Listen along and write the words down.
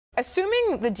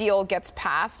Assuming the deal gets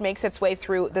passed, makes its way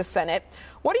through the Senate,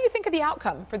 what do you think of the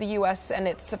outcome for the U.S. and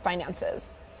its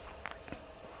finances?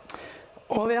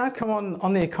 Well, the outcome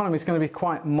on the economy is going to be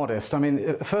quite modest. I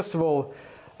mean, first of all,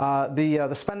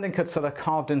 the spending cuts that are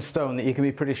carved in stone that you can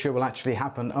be pretty sure will actually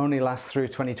happen only last through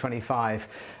 2025.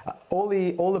 All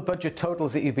the budget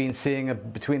totals that you've been seeing are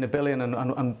between $1 billion and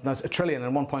 $1 trillion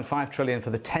and $1.5 trillion for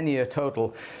the 10-year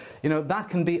total. You know, that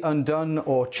can be undone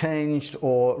or changed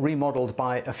or remodeled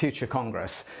by a future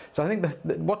Congress. So I think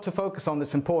what to focus on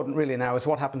that's important really now is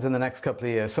what happens in the next couple of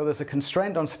years. So there's a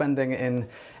constraint on spending in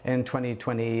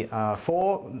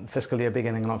 2024, fiscal year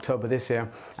beginning in October this year,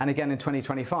 and again in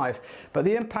 2025. But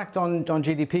the impact on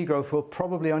GDP growth will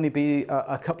probably only be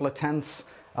a couple of tenths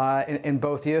in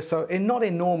both years, so not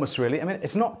enormous really. I mean,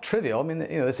 it's not trivial. I mean,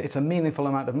 you know, it's a meaningful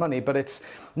amount of money, but it's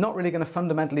not really going to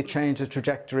fundamentally change the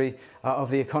trajectory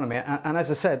of the economy. And as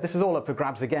I said, this is all up for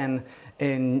grabs again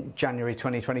in January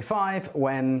 2025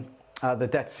 when the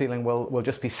debt ceiling will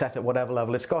just be set at whatever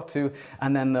level it's got to,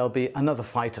 and then there'll be another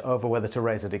fight over whether to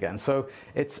raise it again. So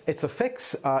it's a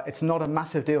fix. It's not a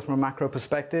massive deal from a macro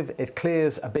perspective. It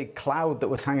clears a big cloud that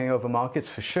was hanging over markets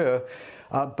for sure.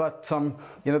 But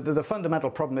you know, the fundamental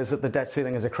problem is that the debt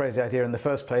ceiling is a crazy idea in the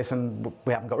first place, and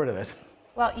we haven't got rid of it.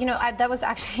 Well, you know, that was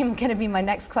actually going to be my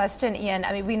next question, Ian.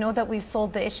 I mean, we know that we've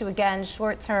sold the issue again,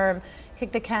 short term,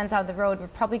 kick the can down the road. We're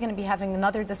probably going to be having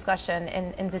another discussion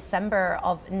in December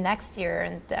of next year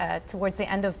and towards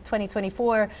the end of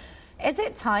 2024. Is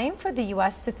it time for the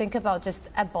U.S. to think about just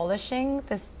abolishing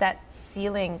this debt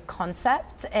ceiling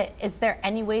concept? Is there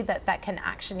any way that that can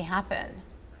actually happen?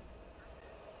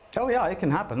 Oh yeah, it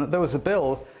can happen. There was a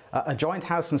bill, a joint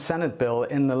House and Senate bill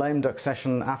in the lame duck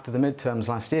session after the midterms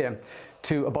last year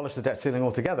to abolish the debt ceiling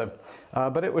altogether.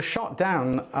 But it was shot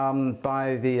down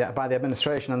by the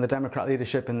administration and the Democrat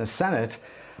leadership in the Senate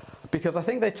because I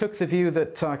think they took the view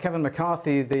that Kevin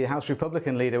McCarthy, the House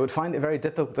Republican leader, would find it very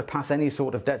difficult to pass any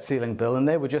sort of debt ceiling bill, and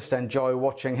they would just enjoy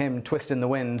watching him twist in the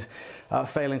wind,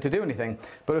 failing to do anything.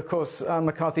 But of course,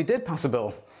 McCarthy did pass a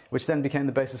bill, which then became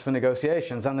the basis for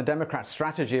negotiations, and the Democrats'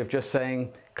 strategy of just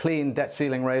saying clean debt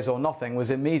ceiling raise or nothing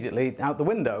was immediately out the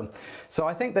window. So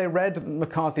I think they read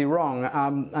McCarthy wrong,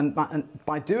 and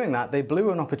by doing that, they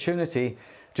blew an opportunity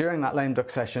during that lame duck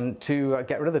session to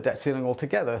get rid of the debt ceiling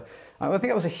altogether. I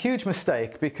think that was a huge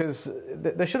mistake because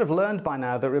they should have learned by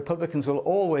now that Republicans will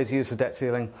always use the debt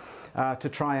ceiling to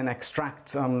try and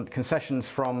extract concessions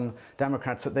from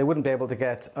Democrats that they wouldn't be able to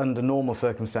get under normal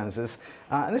circumstances.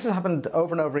 And this has happened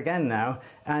over and over again now,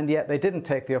 and yet they didn't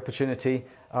take the opportunity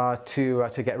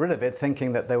to get rid of it,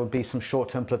 thinking that there would be some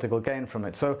short-term political gain from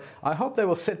it. So I hope they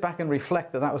will sit back and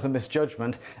reflect that that was a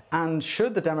misjudgment, and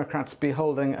should the Democrats be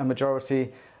holding a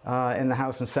majority in the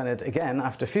House and Senate again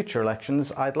after future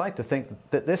elections, I'd like to think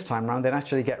that this time around they'd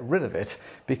actually get rid of it,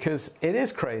 because it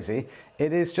is crazy.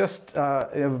 It is just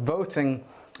voting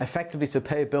effectively to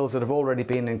pay bills that have already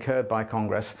been incurred by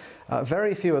Congress.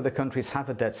 Very few other countries have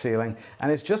a debt ceiling,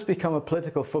 and it's just become a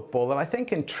political football that I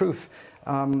think in truth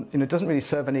doesn't really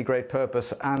serve any great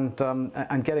purpose, and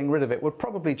getting rid of it would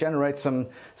probably generate some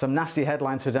nasty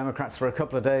headlines for Democrats for a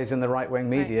couple of days in the right-wing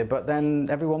media, but then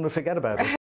everyone would forget about it.